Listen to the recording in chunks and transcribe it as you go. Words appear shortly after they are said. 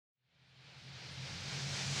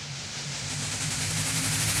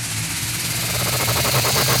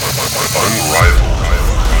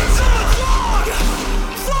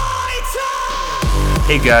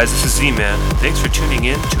guys, this is Z-Man. Thanks for tuning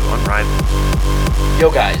in to Unrivaled.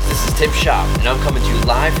 Yo guys, this is Tim Shop, and I'm coming to you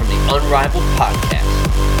live from the Unrivaled podcast.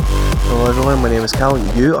 Hello everyone, my name is Cal,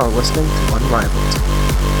 and you are listening to Unrivaled.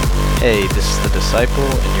 Hey, this is The Disciple,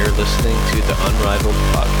 and you're listening to the Unrivaled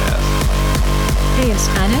podcast. Hey, it's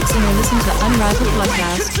Annex, and you're listening to the Unrivaled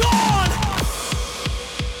podcast.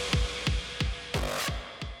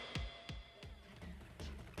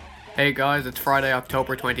 Hey guys, it's Friday,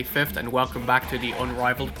 October 25th, and welcome back to the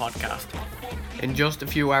Unrivaled podcast. In just a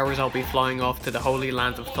few hours I'll be flying off to the holy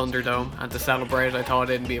lands of Thunderdome, and to celebrate I thought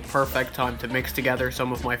it'd be a perfect time to mix together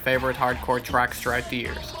some of my favourite hardcore tracks throughout the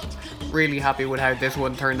years. Really happy with how this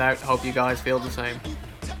one turned out, hope you guys feel the same.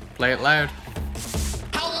 Play it loud.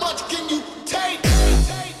 How much can you take?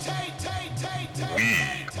 We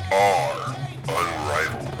are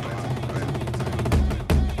Unrivaled.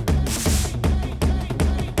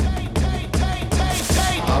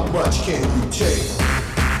 How much can you take?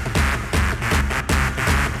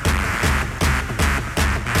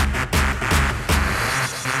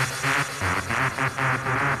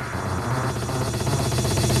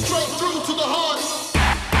 Straight through to the heart.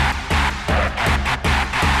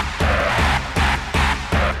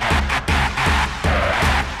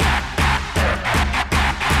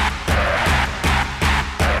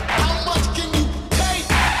 How much can you take?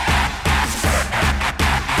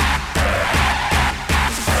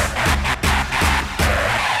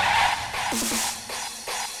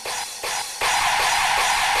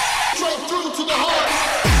 Straight through to the heart.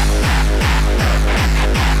 How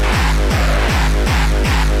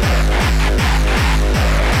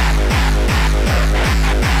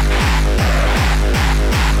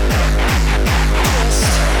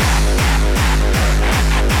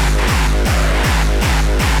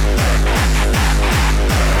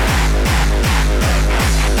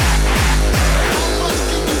much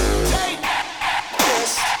can you take?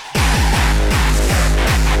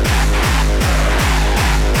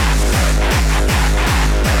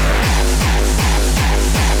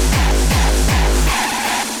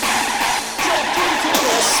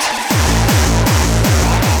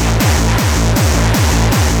 Straight through to the heart.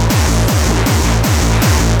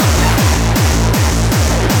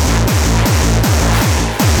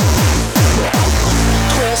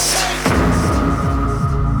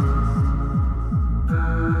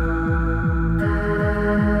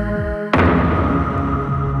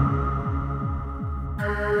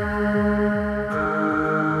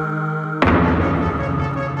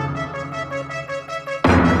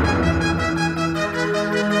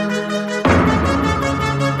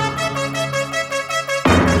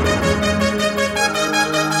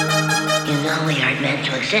 You know we aren't meant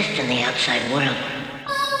to exist in the outside world.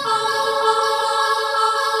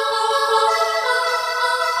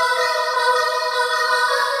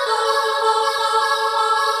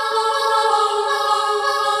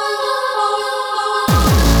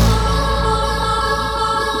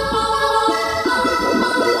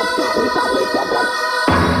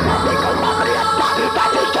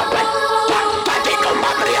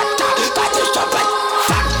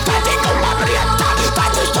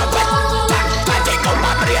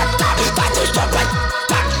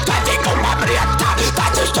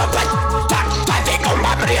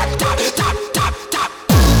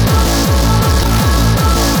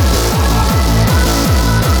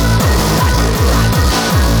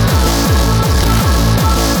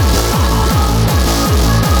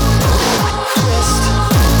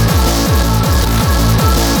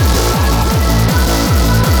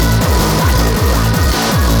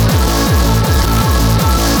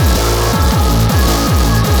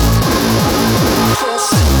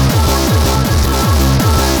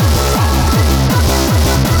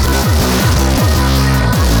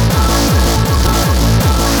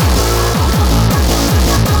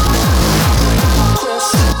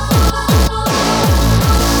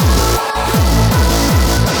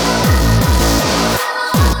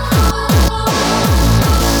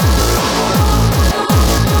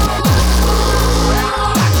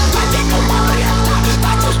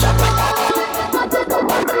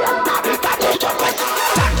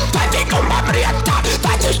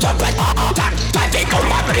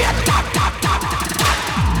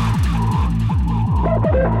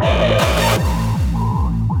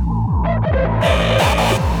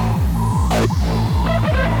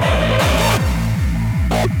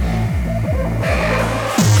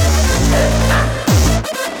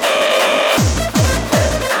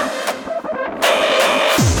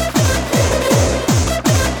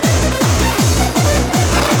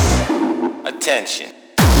 Attention.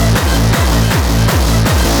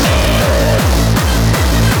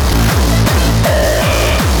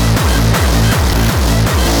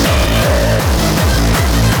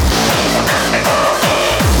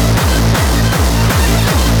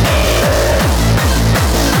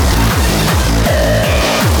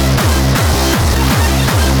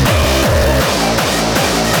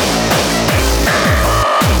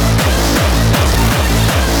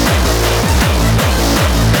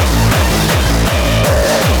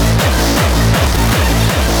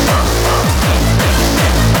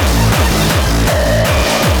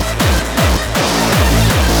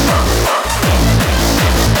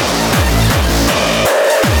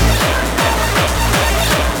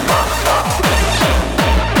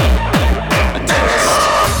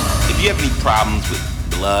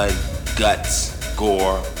 guts,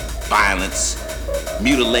 gore, violence,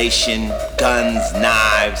 mutilation, guns,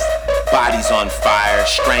 knives, bodies on fire,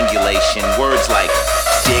 strangulation, words like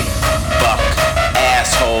dick, buck,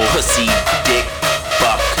 asshole, pussy, dick,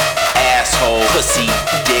 buck, asshole, pussy,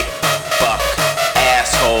 dick, buck,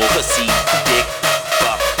 asshole, pussy, dick,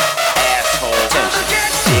 buck, asshole,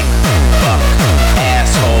 dick, buck,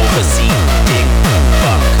 asshole, pussy, dick,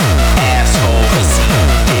 buck, asshole, pussy,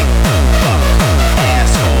 dick, buck,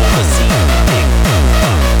 asshole, pussy, dick,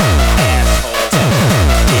 buck, asshole,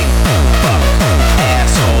 dick, buck,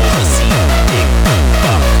 asshole, pussy, dick,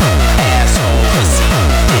 buck, asshole, pussy,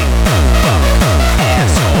 dick, buck,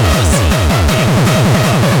 asshole, pussy, dick,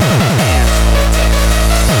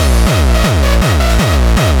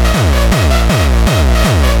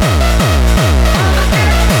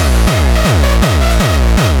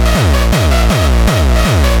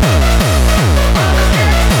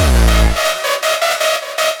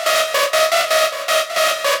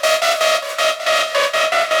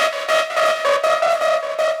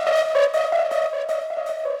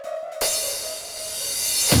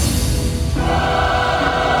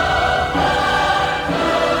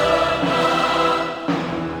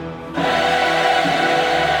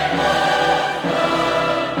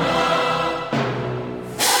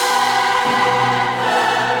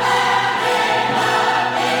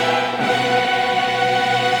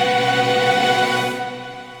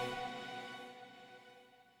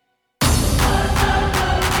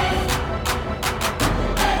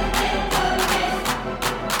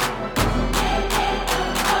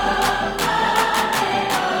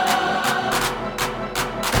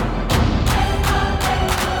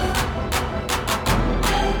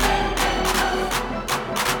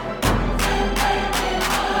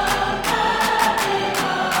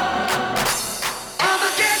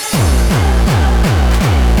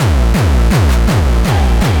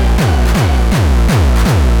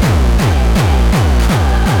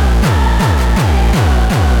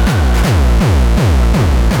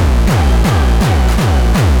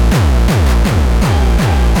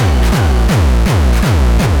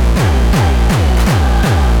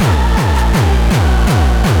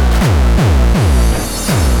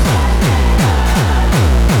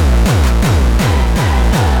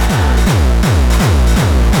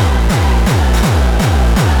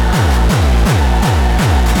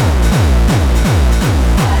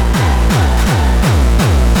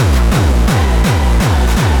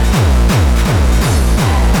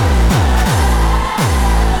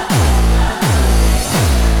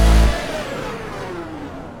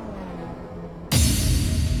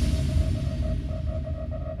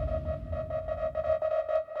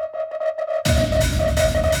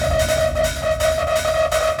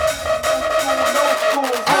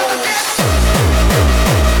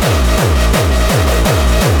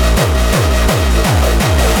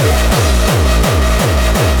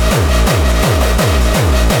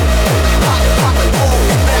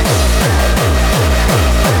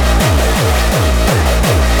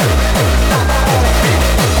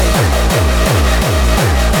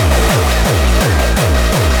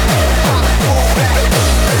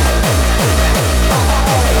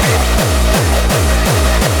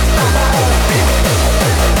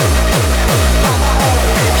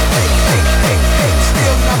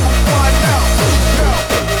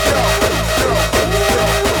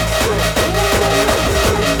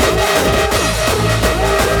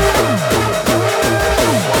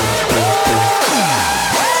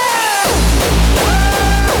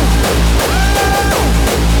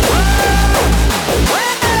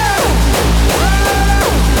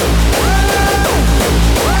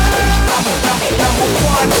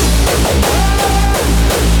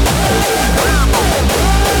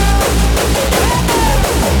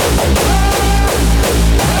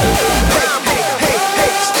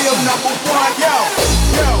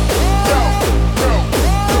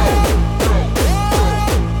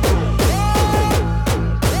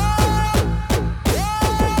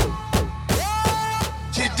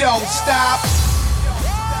 don't stop.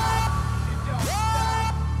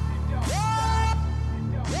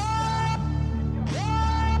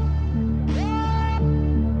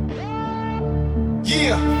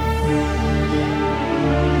 Yeah.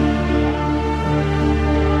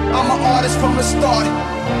 I'm an artist from the start.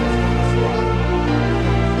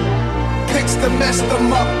 Picks to mess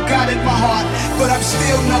them up, got it my heart. But I'm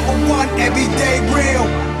still number one, everyday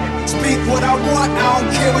real. Speak what I want, I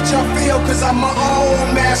don't care what y'all feel, cause I'm my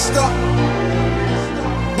own master.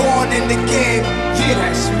 Born in the game, yeah,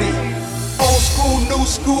 that's me. Old school, new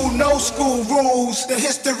school, no school rules. The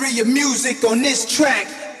history of music on this track.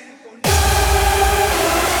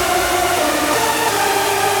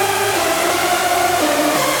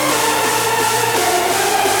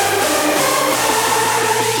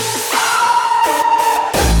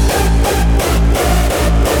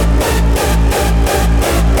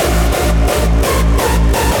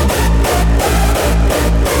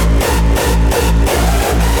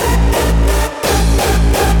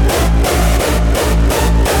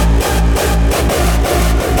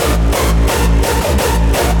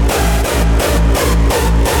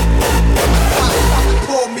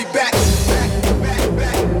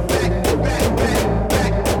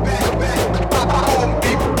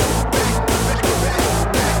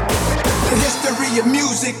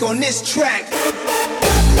 music on this track.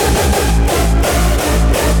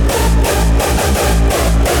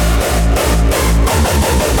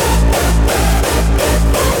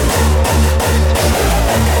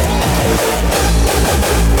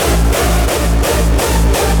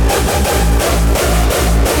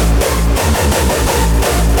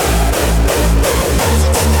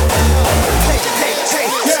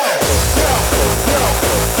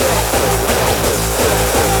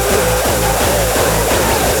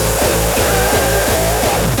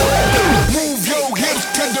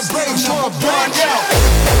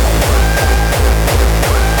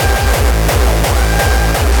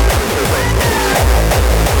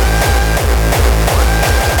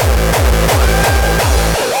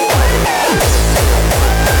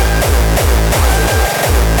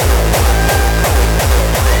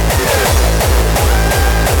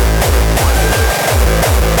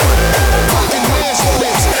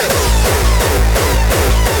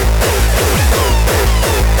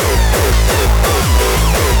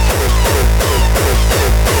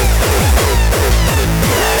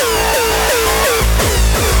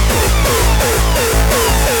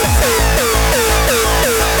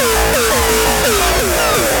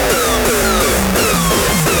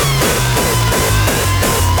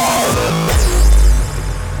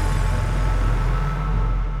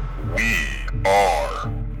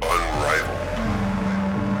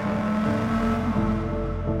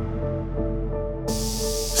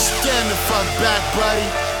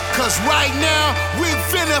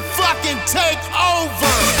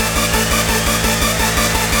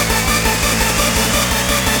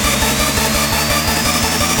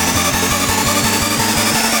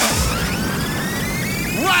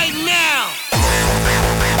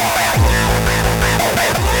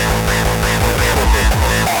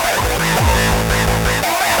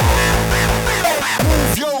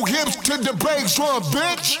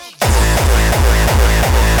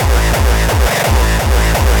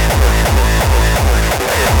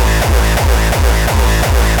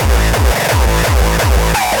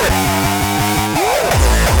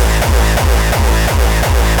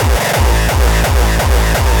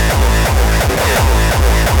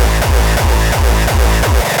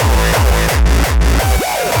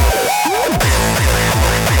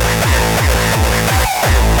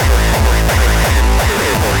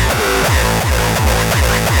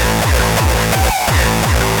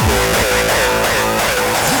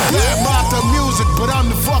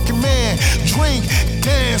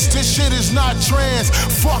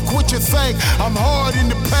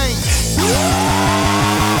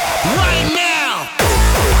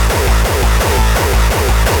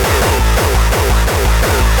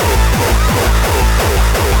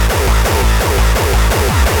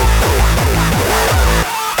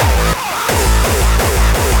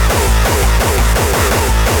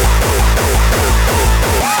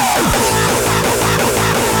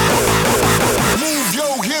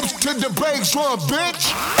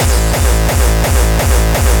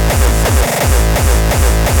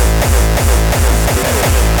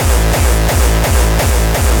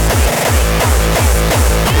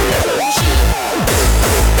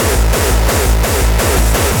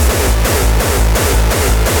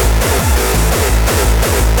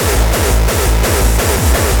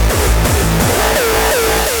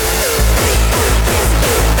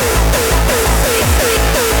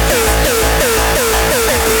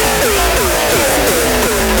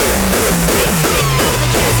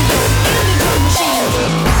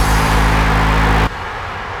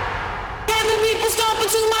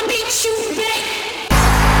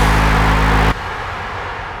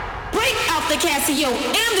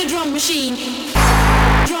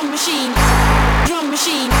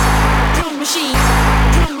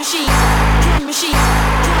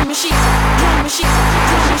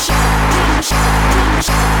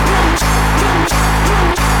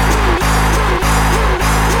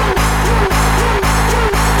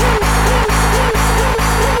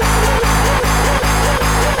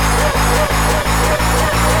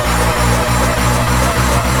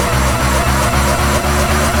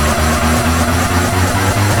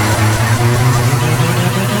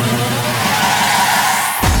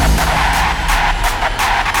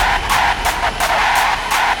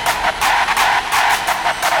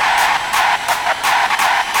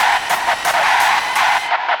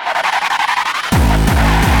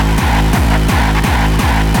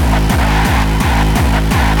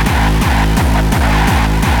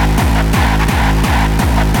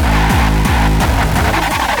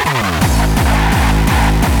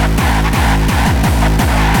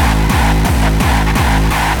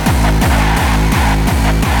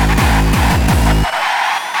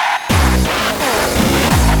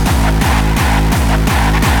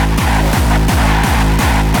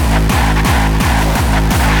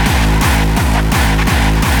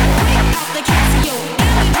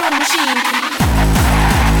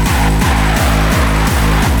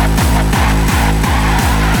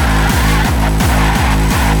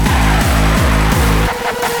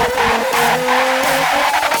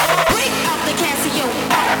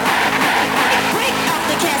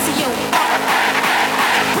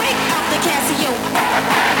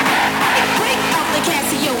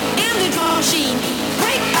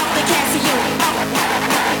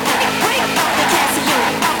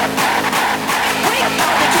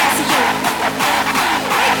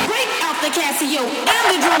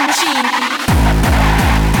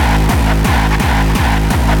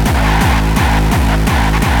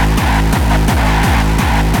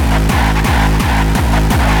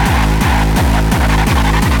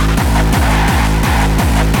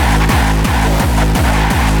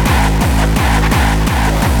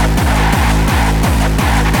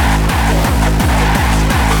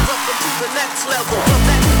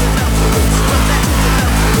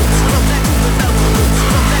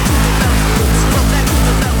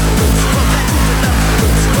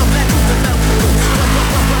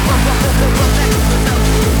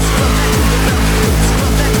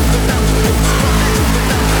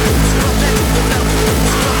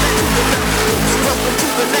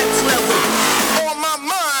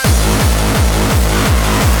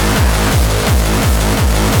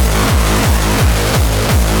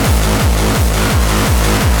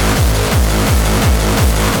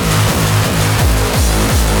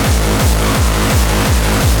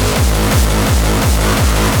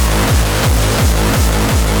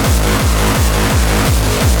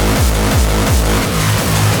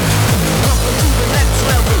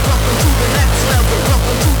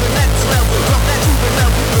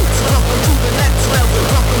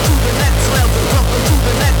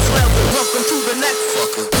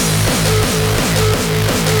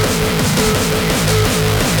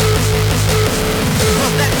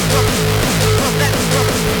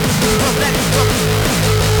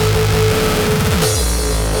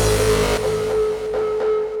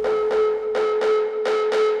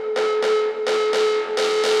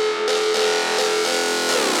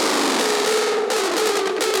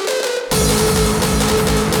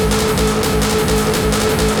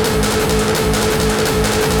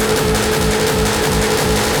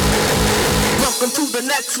 the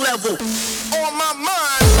next level. On my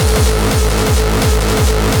mind.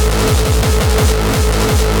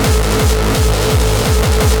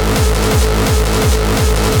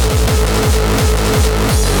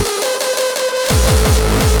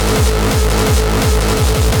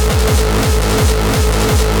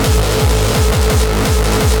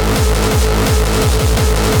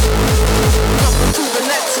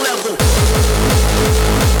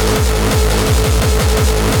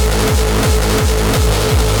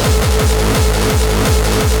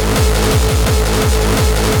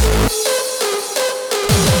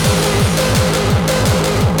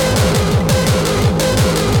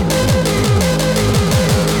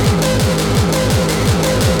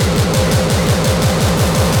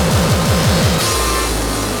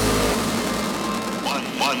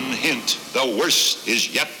 The worst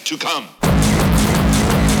is yet to come.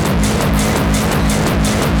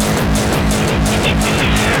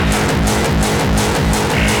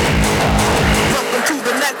 Welcome to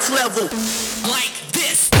the next level. Like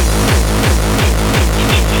this.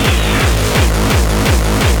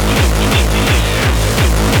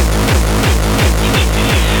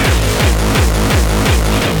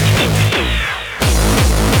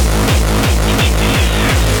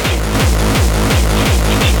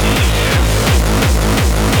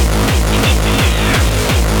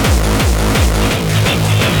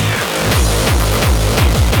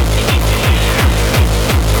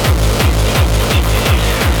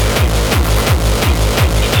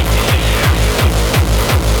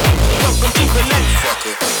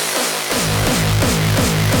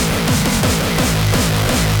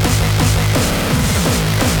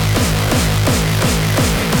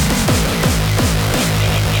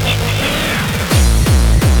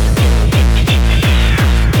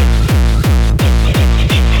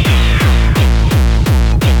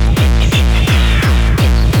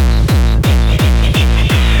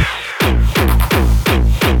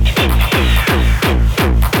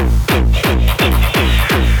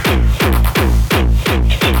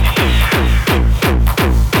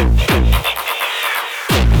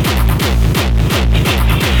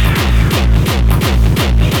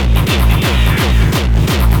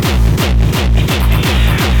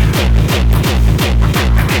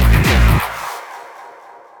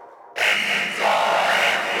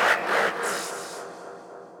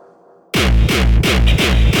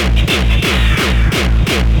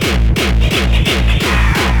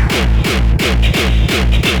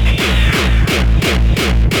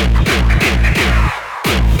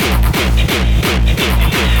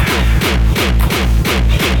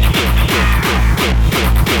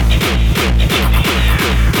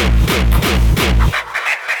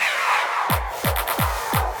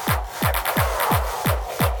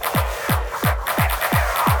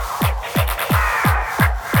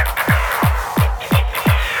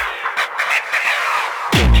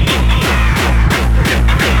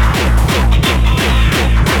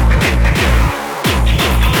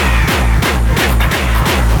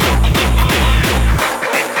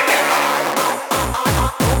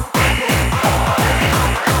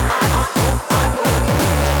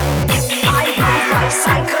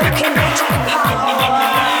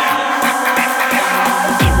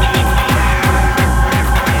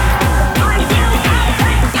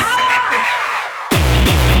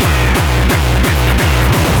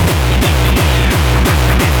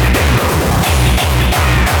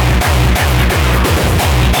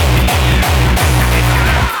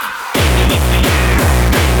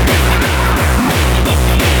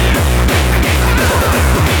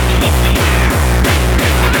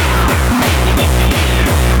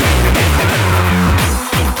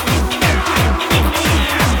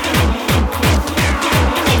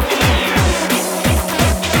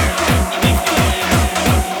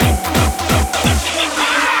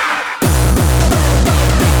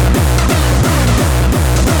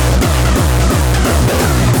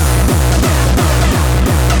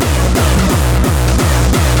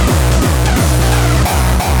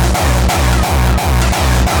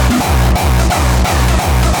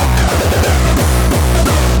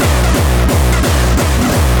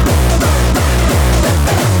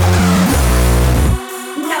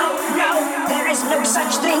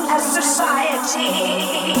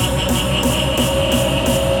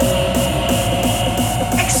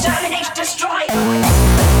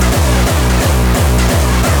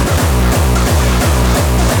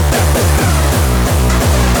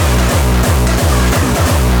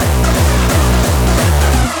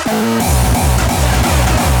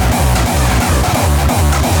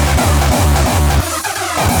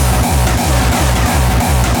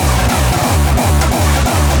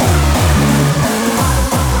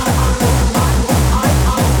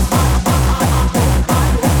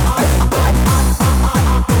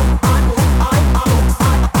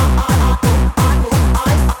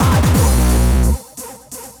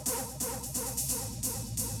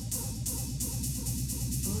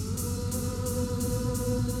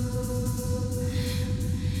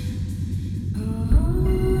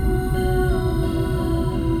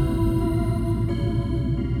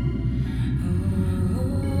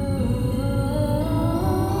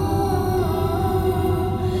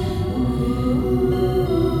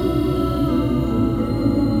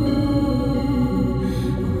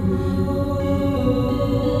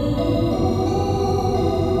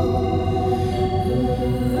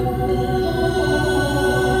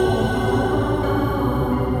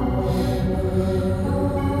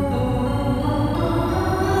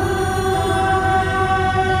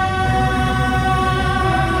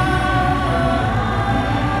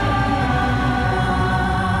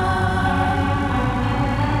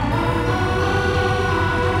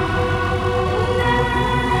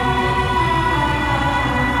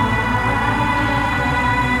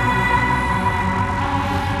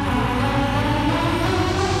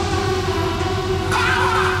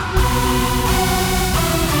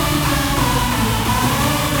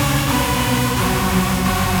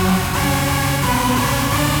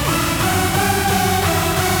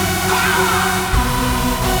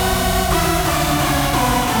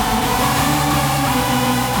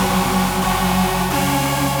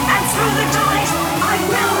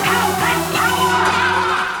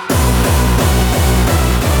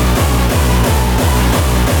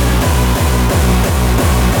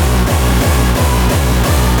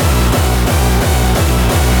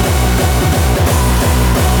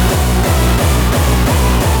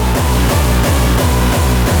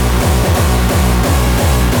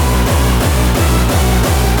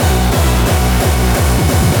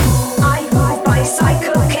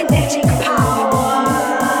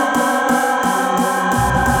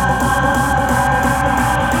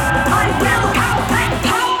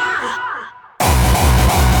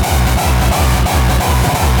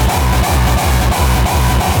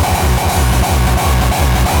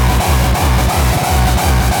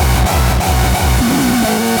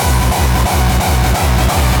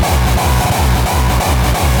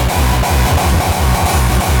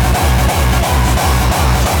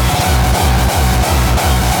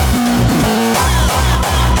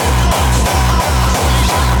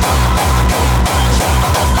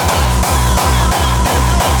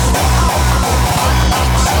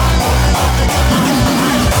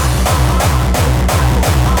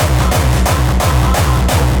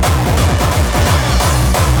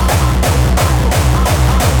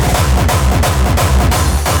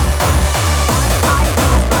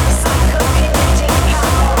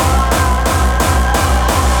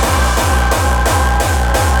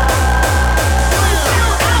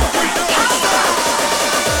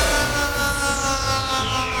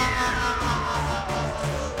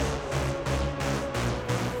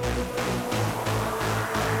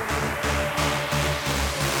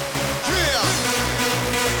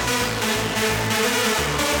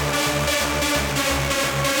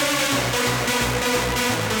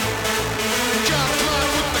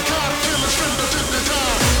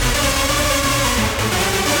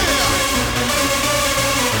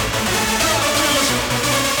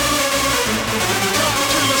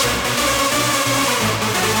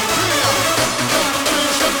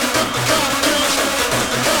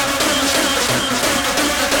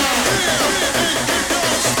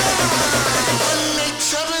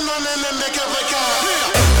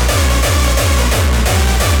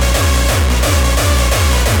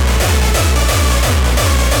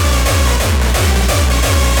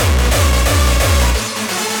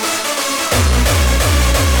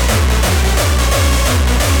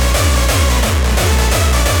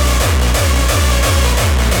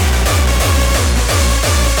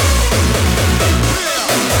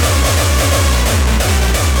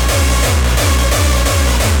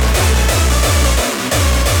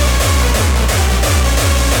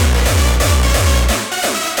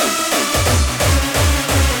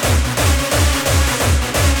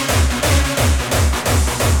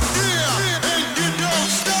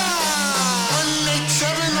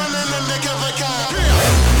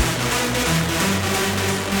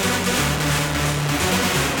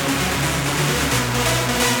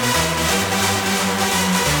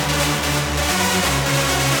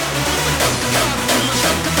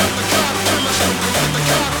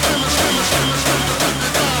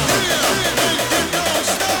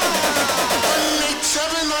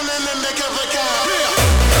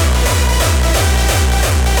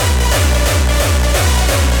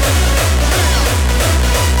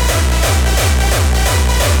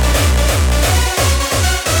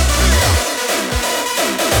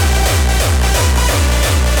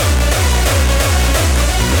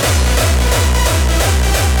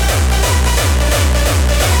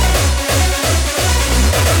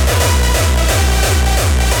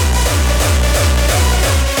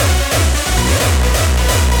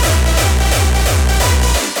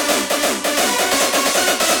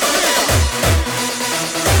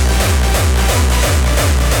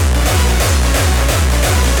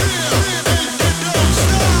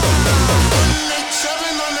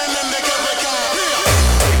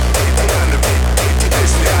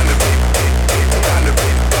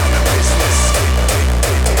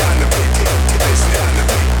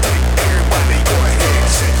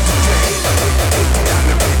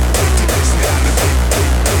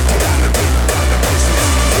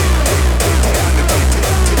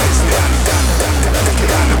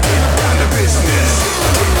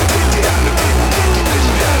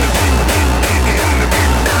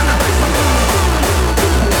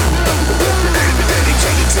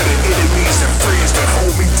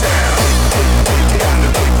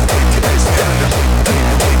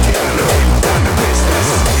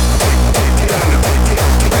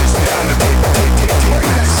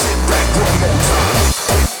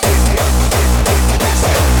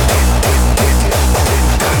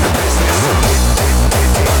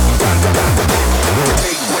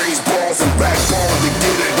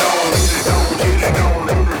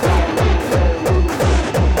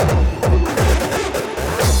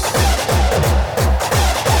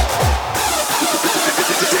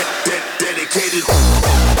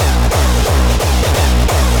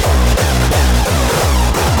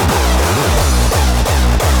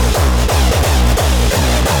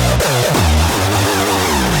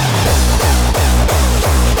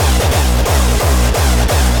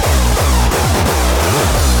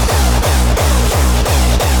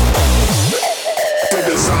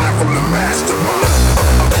 from the mastermind.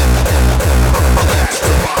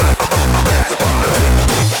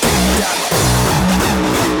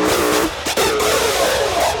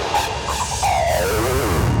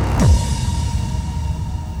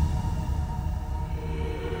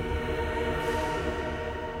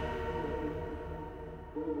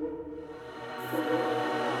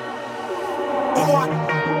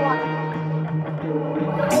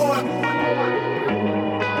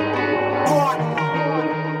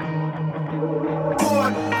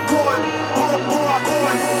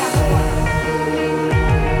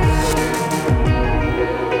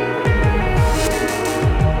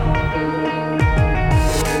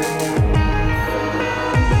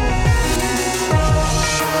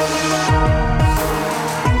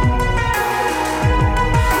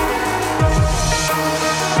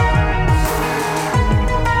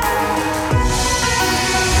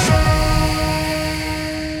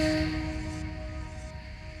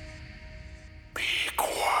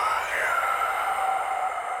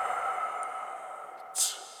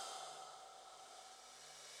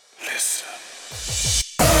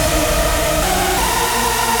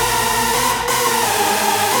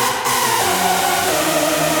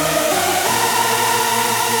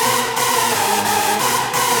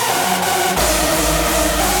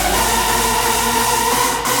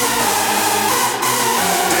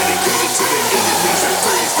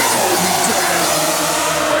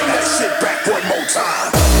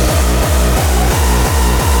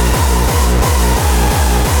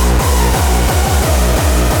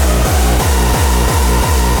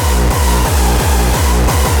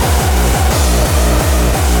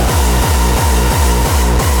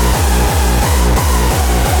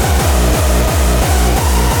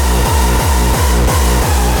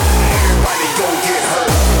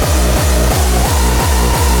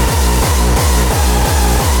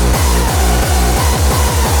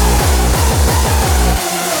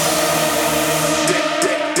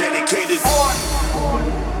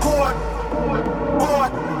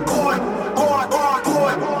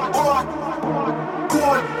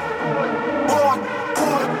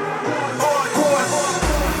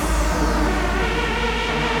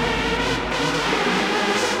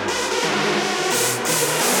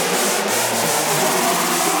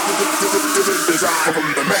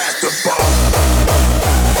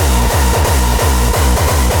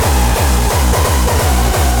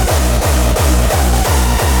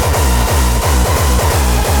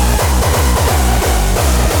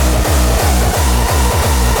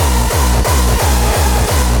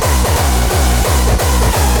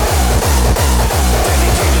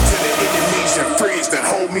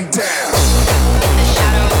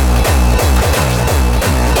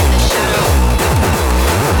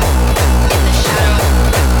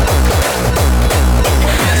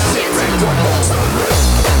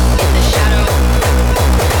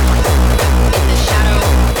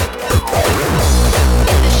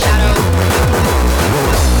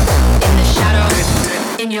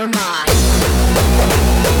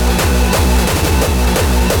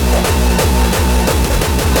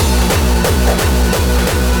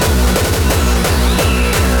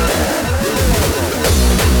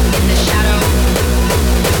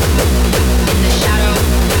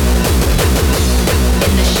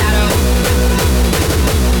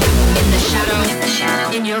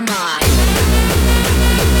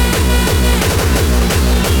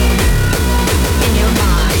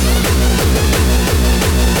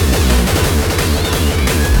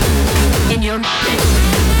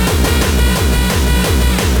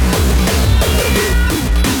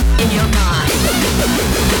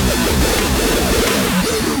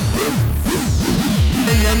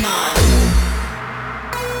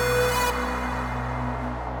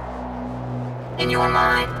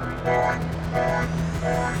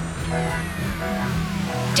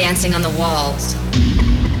 Dancing on the walls.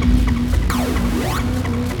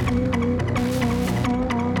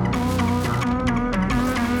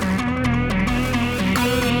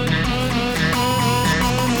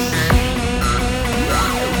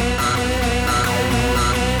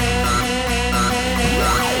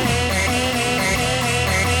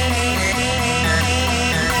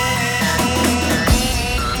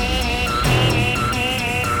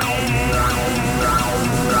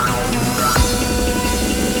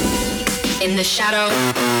 In the shadow,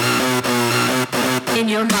 in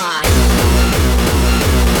your mind.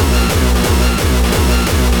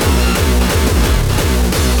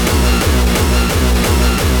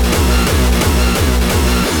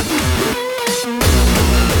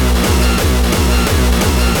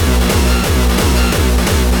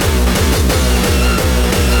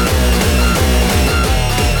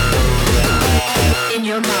 In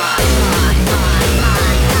your mind.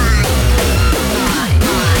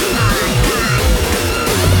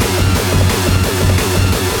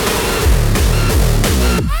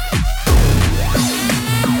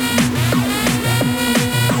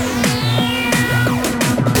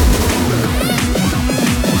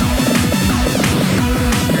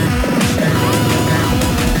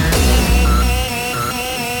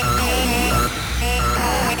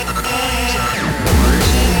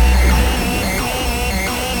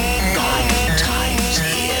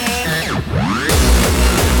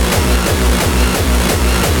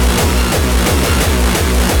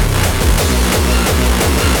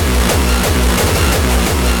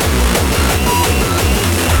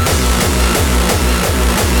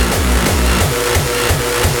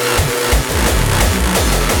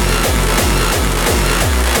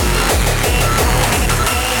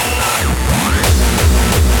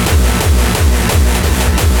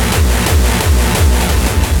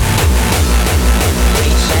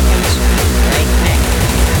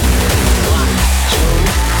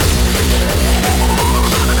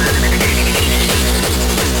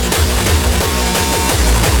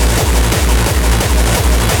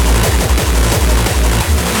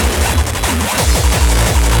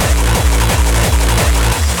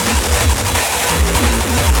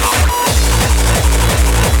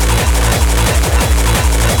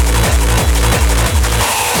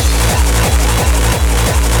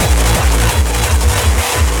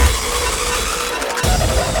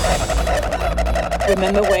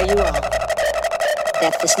 Remember where you are.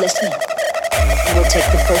 Death is listening. You will take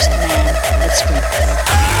the first man that speaks.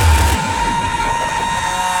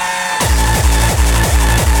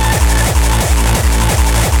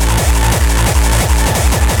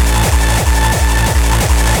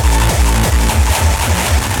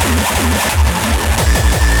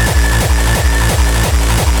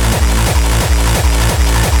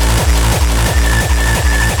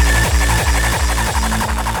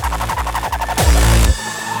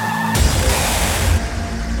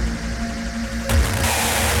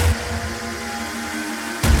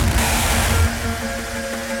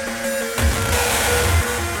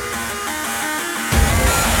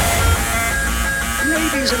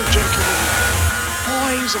 Ladies and gentlemen,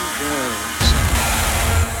 boys and girls,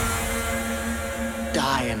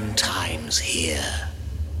 dying times here.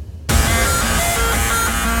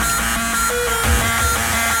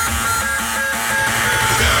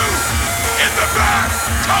 In the back,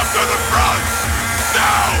 come to the front!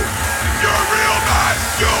 Now! If you're a real man,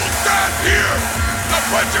 you'll stand here! Now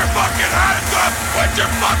put your fucking hands up! Put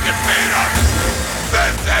your fucking feet up!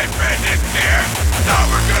 This ain't Britney Spears! Now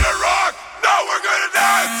we're gonna rock! Now we're gonna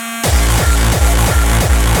dance!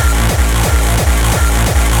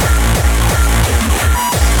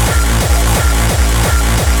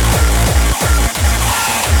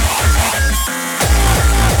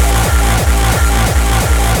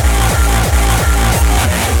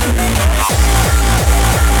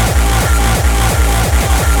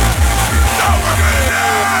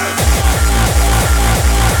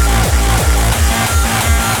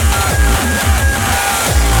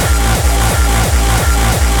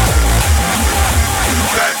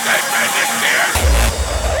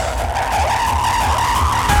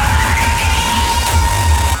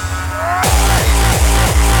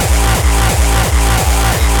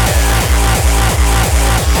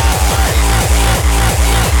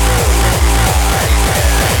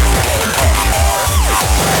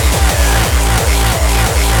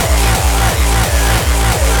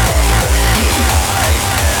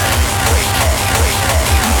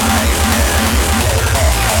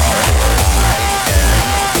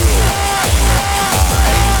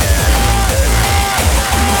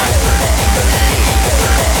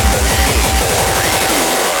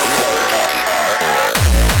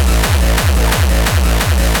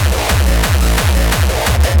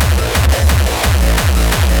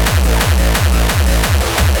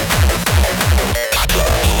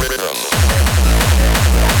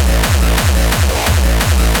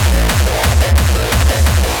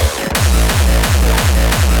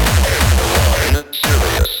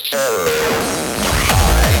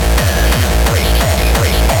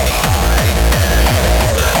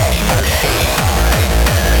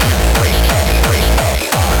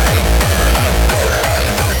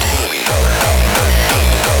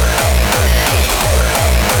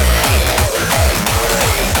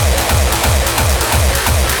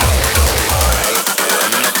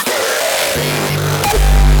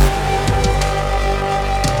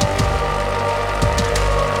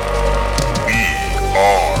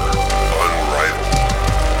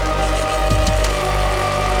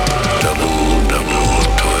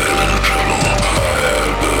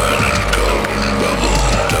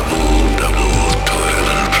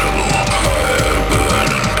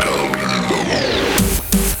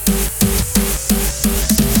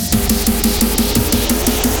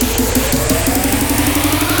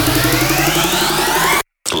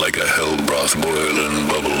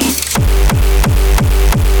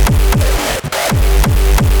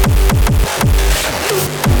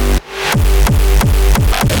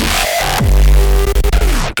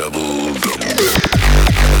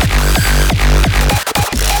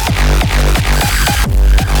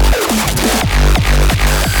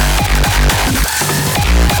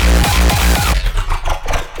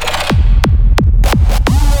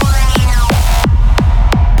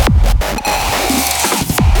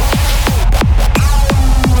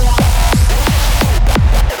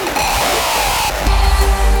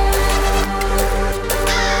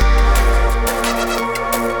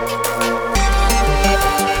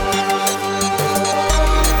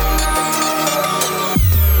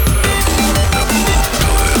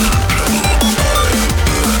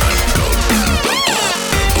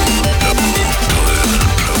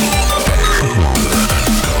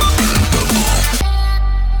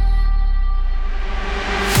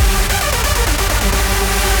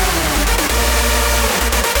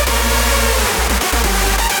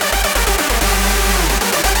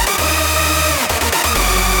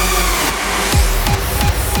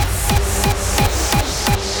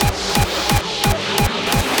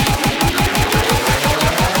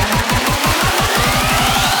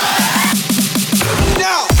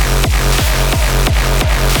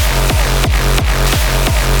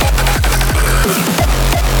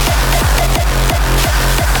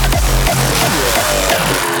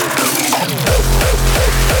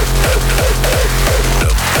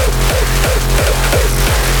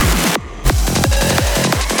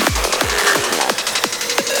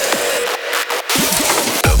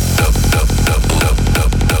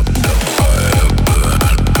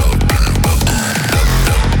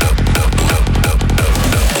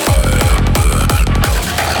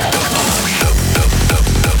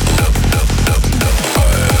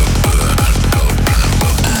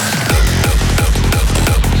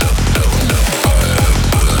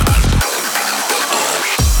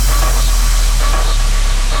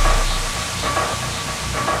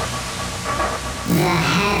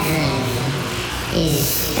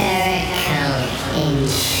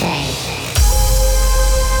 insane.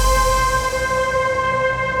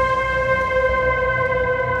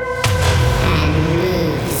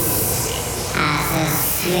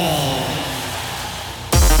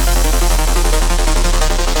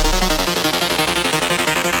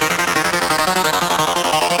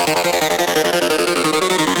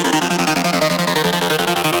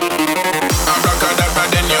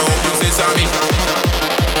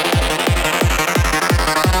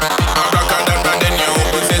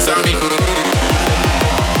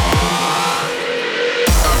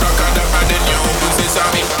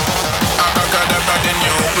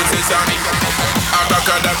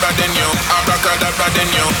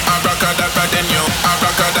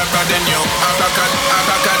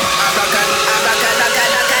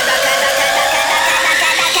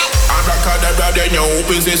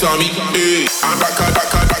 Open sesame, eh?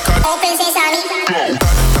 Open sesame, go.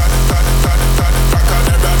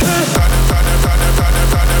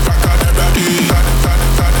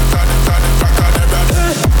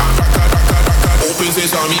 Open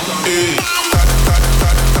sesame, eh?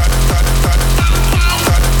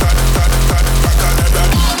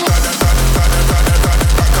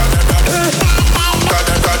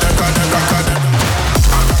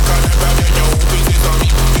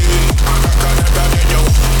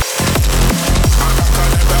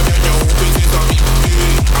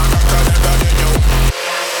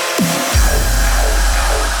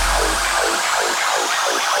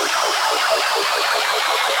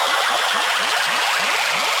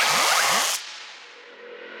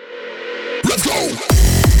 Let's go!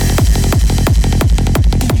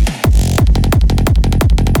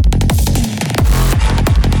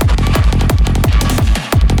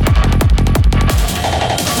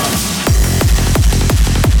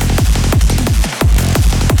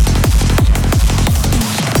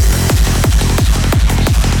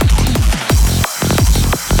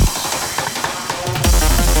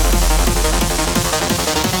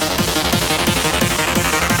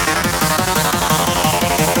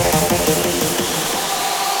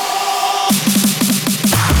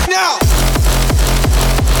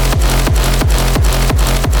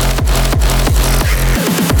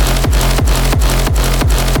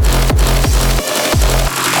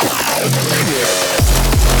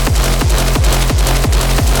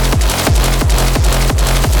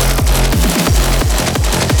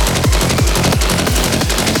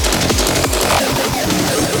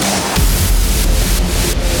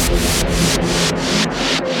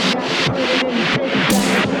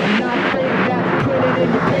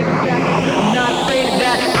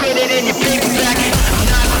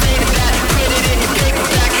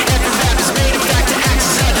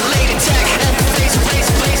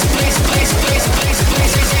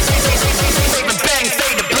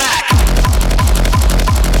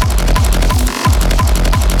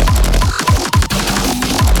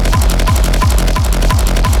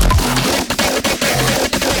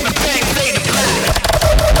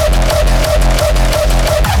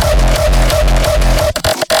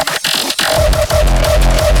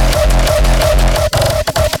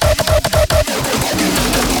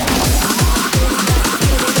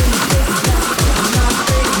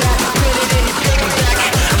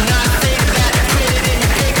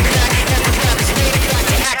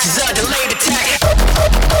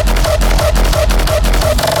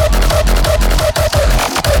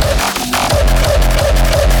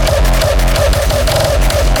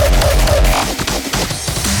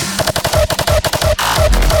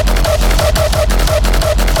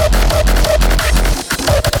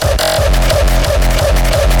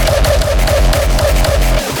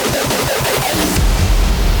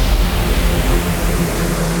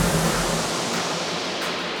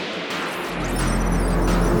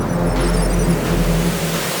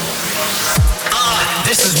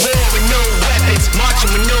 This is war with no weapons,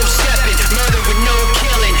 marching with no stepping, murder with no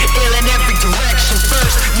killing, ill in every direction.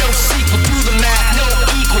 First, no sequel, do the math, no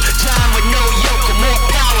equal. Time with no yoke, more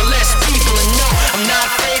power, less people. And no, I'm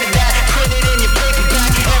not afraid of that. Put it in your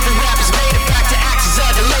paperback. Every rap is made it back to acts as a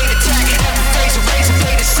delayed attack. Every phrase a razor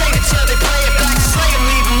blade is sing it till they play it back. Slay 'em,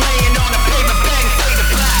 leave 'em laying on the paper, bang, fade to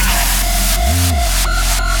black.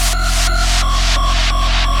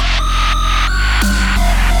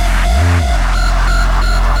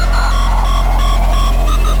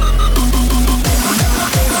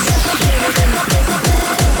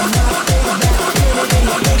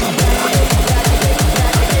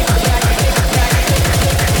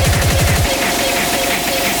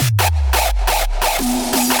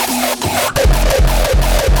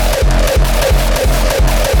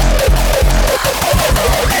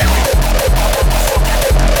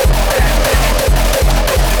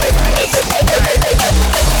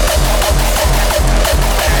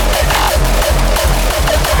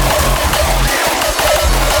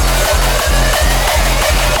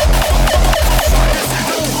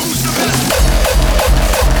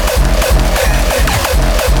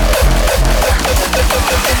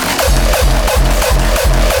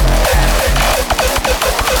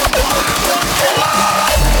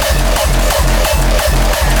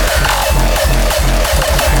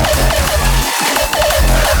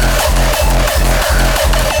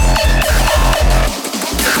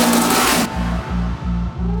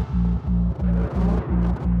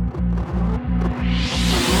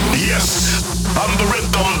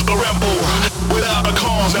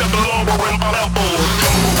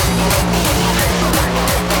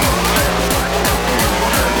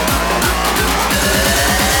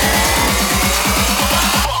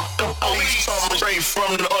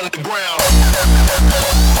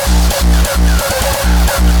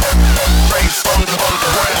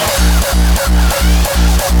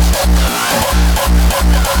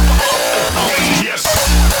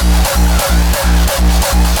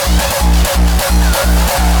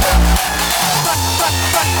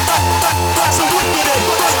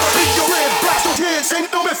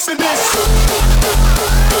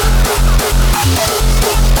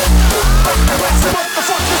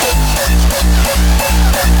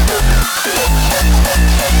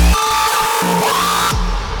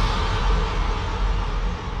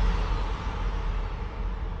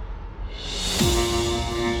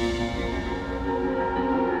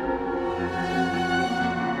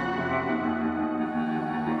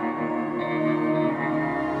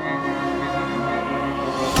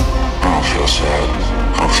 sad.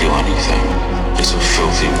 I don't feel anything. It's a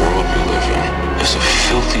filthy world we live in. It's a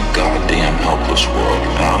filthy, goddamn helpless world.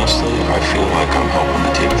 And honestly, I feel like I'm helping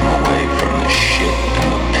to take them away from the shit and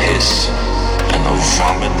the piss and the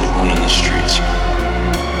vomit that run in the streets.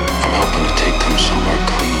 I'm helping to take them somewhere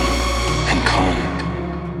clean and kind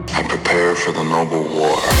and prepare for the noble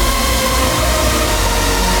war.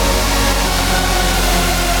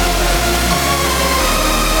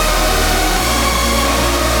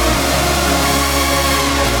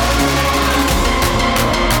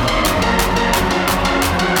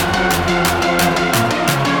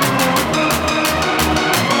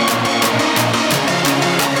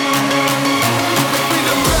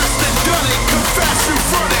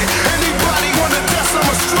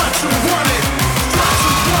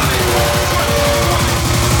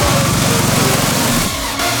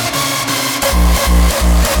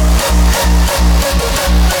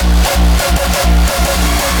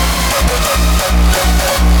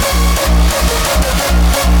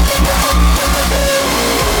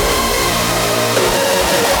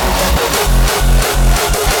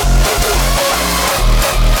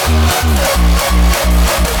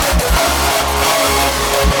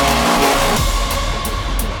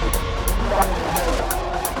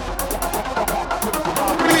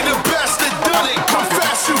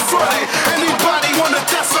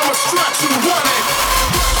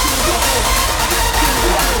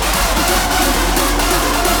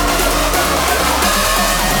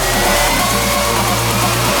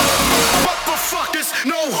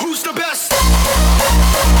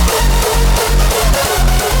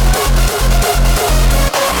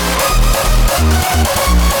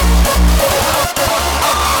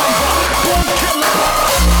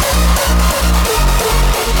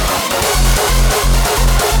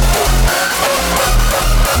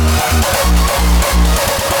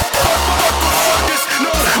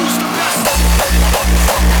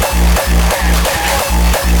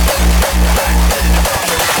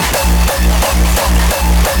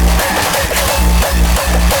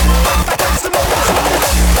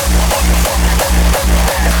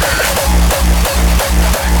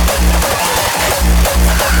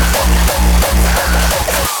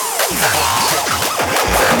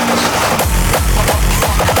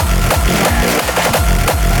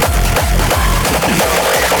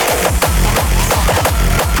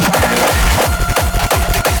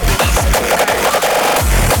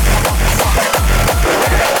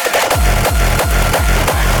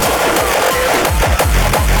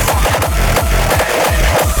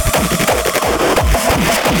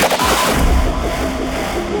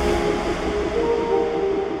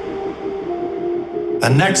 A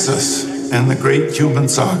nexus in the great human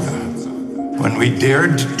saga, when we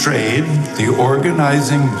dared to trade the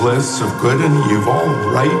organizing bliss of good and evil,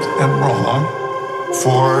 right and wrong,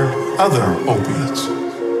 for other opiates.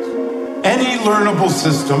 Any learnable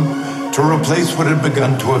system to replace what had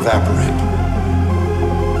begun to evaporate.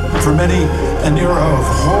 For many, an era of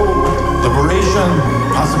hope, liberation,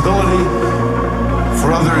 possibility.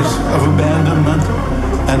 For others, of abandonment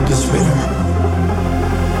and despair.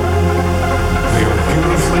 We are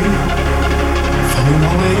beautifully,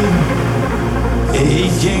 finally,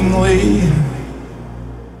 achingly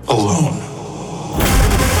alone.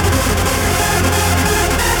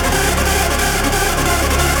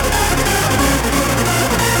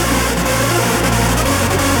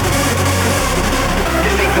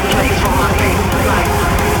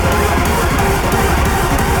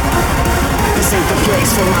 This ain't the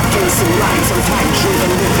place for my face and lights. I'm time-driven,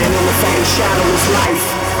 living in the fame shadowless life.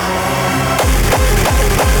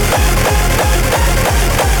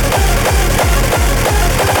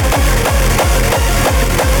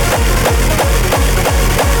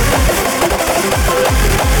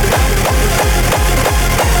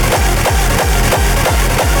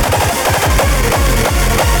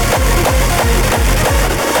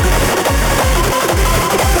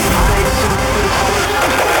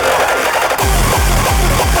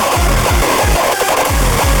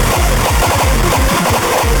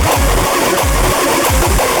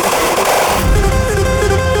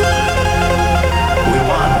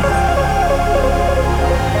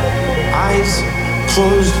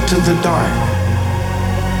 Closed to the dark,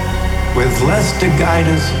 with less to guide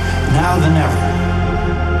us now than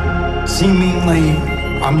ever, seemingly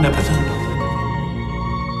omnipotent,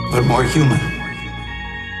 but more human,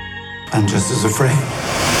 and just as afraid.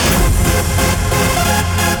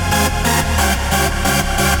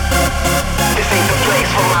 This ain't the place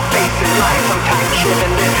for my faith in life. I'm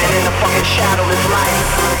time-driven, living in a fucking shadowless life.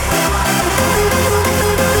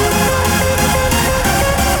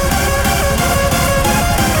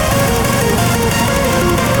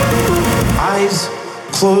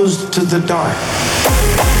 closed to the dark.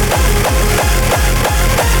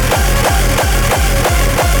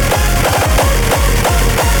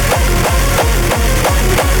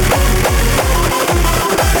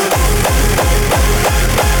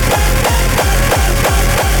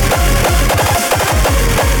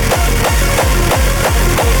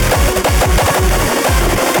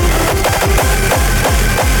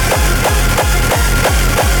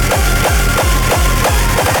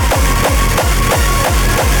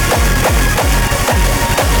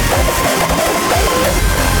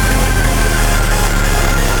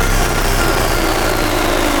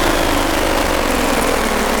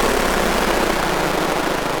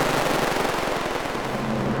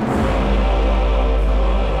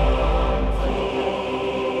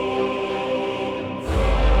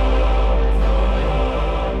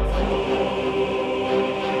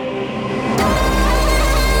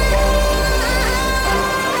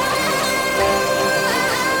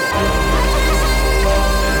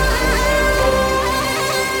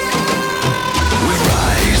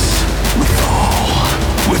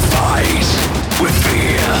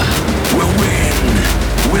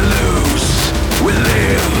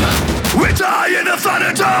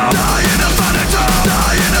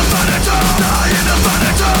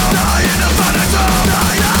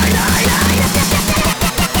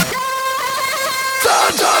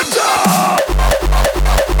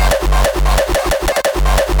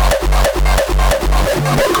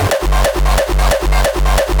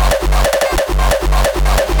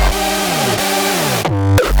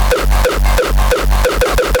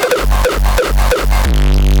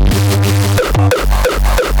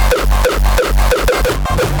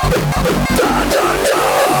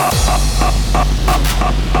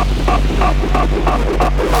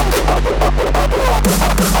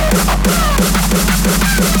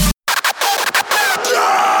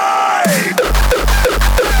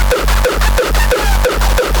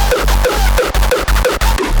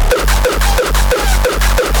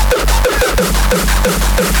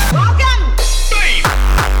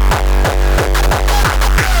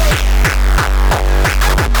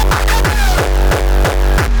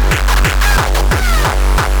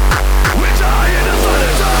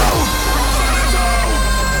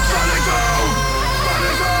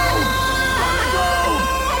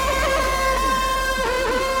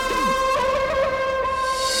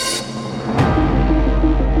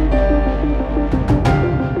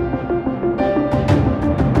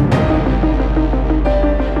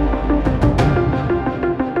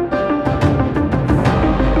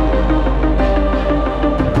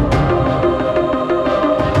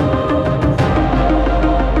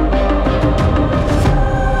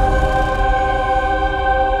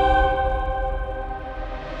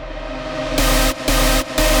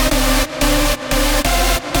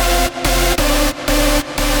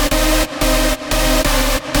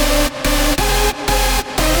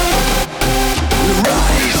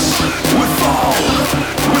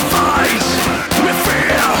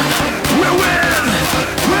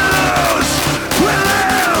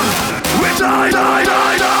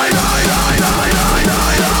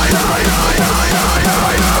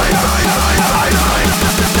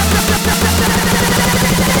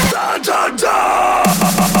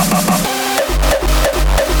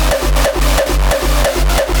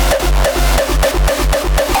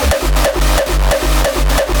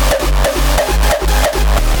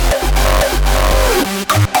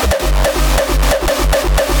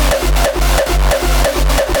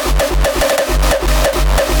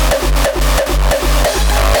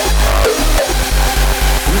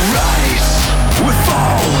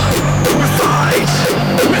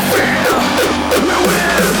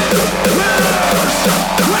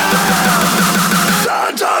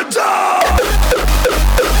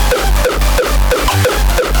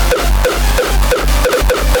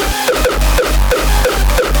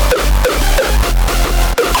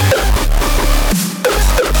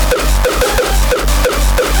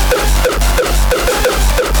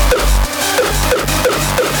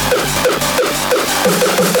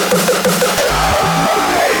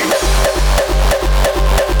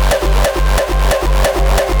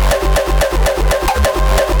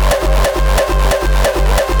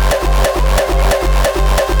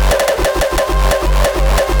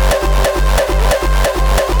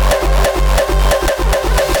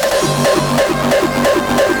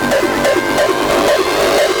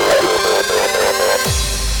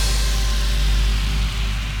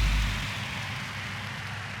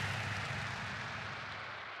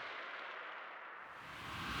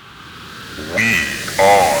 We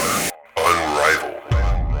are